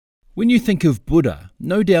When you think of Buddha,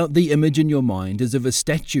 no doubt the image in your mind is of a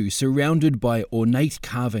statue surrounded by ornate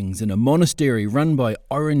carvings in a monastery run by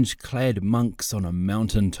orange-clad monks on a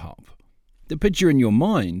mountaintop. The picture in your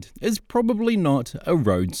mind is probably not a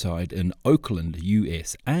roadside in Oakland,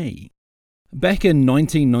 USA. Back in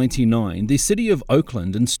 1999, the city of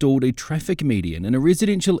Oakland installed a traffic median in a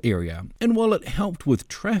residential area, and while it helped with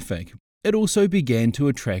traffic, it also began to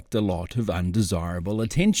attract a lot of undesirable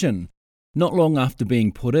attention. Not long after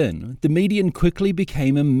being put in, the median quickly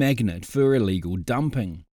became a magnet for illegal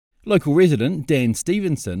dumping. Local resident Dan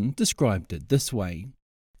Stevenson described it this way.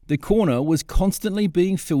 The corner was constantly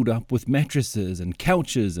being filled up with mattresses and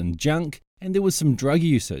couches and junk, and there was some drug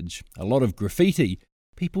usage, a lot of graffiti,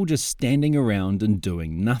 people just standing around and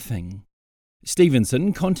doing nothing.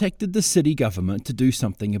 Stevenson contacted the city government to do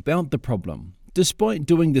something about the problem. Despite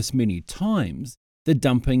doing this many times, the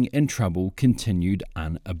dumping and trouble continued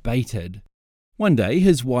unabated. One day,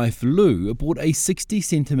 his wife Lou bought a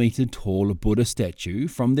 60-centimetre tall Buddha statue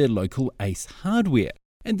from their local Ace Hardware,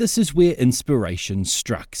 and this is where inspiration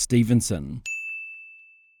struck Stevenson.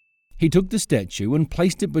 He took the statue and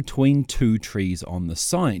placed it between two trees on the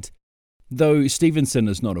site. Though Stevenson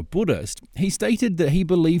is not a Buddhist, he stated that he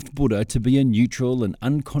believed Buddha to be a neutral and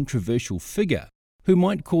uncontroversial figure who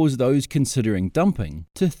might cause those considering dumping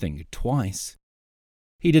to think twice.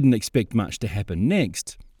 He didn't expect much to happen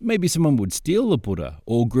next. Maybe someone would steal the Buddha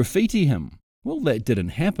or graffiti him. Well, that didn't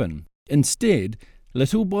happen. Instead,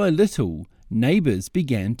 little by little, neighbours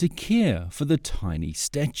began to care for the tiny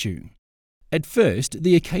statue. At first,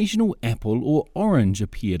 the occasional apple or orange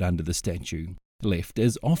appeared under the statue, left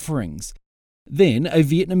as offerings. Then, a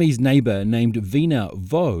Vietnamese neighbour named Vina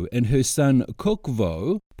Vo and her son Coc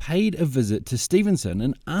Vo paid a visit to Stevenson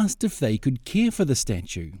and asked if they could care for the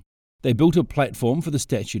statue. They built a platform for the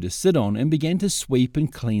statue to sit on and began to sweep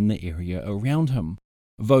and clean the area around him.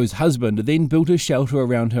 Vo's husband then built a shelter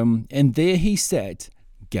around him, and there he sat,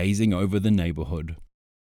 gazing over the neighbourhood.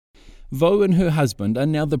 Vo and her husband are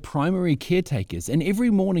now the primary caretakers, and every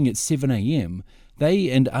morning at 7 a.m, they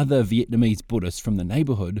and other Vietnamese Buddhists from the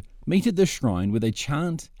neighbourhood meet at the shrine where they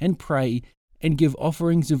chant and pray and give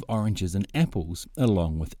offerings of oranges and apples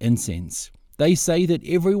along with incense. They say that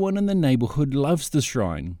everyone in the neighbourhood loves the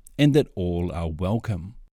shrine and that all are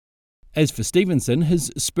welcome. As for Stevenson,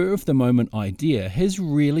 his spur-of-the-moment idea has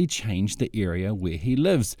really changed the area where he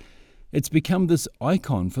lives. It's become this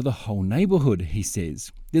icon for the whole neighbourhood, he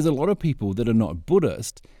says. There's a lot of people that are not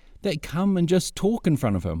Buddhist that come and just talk in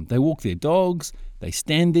front of him. They walk their dogs, they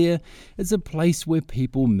stand there. It's a place where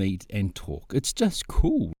people meet and talk. It's just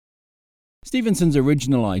cool. Stevenson's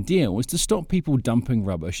original idea was to stop people dumping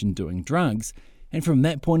rubbish and doing drugs, and from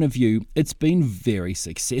that point of view, it's been very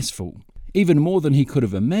successful, even more than he could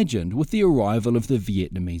have imagined with the arrival of the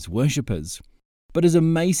Vietnamese worshippers. But as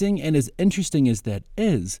amazing and as interesting as that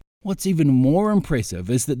is, what's even more impressive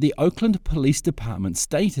is that the Oakland Police Department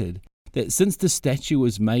stated that since the statue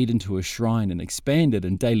was made into a shrine and expanded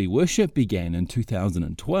and daily worship began in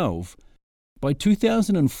 2012, by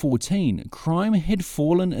 2014, crime had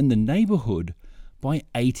fallen in the neighbourhood by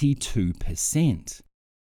 82%.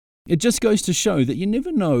 It just goes to show that you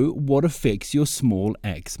never know what effects your small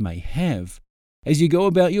acts may have. As you go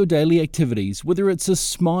about your daily activities, whether it's a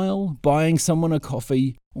smile, buying someone a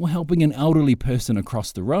coffee, or helping an elderly person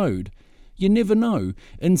across the road, you never know,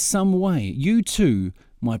 in some way you too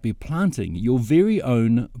might be planting your very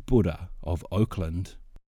own Buddha of Oakland.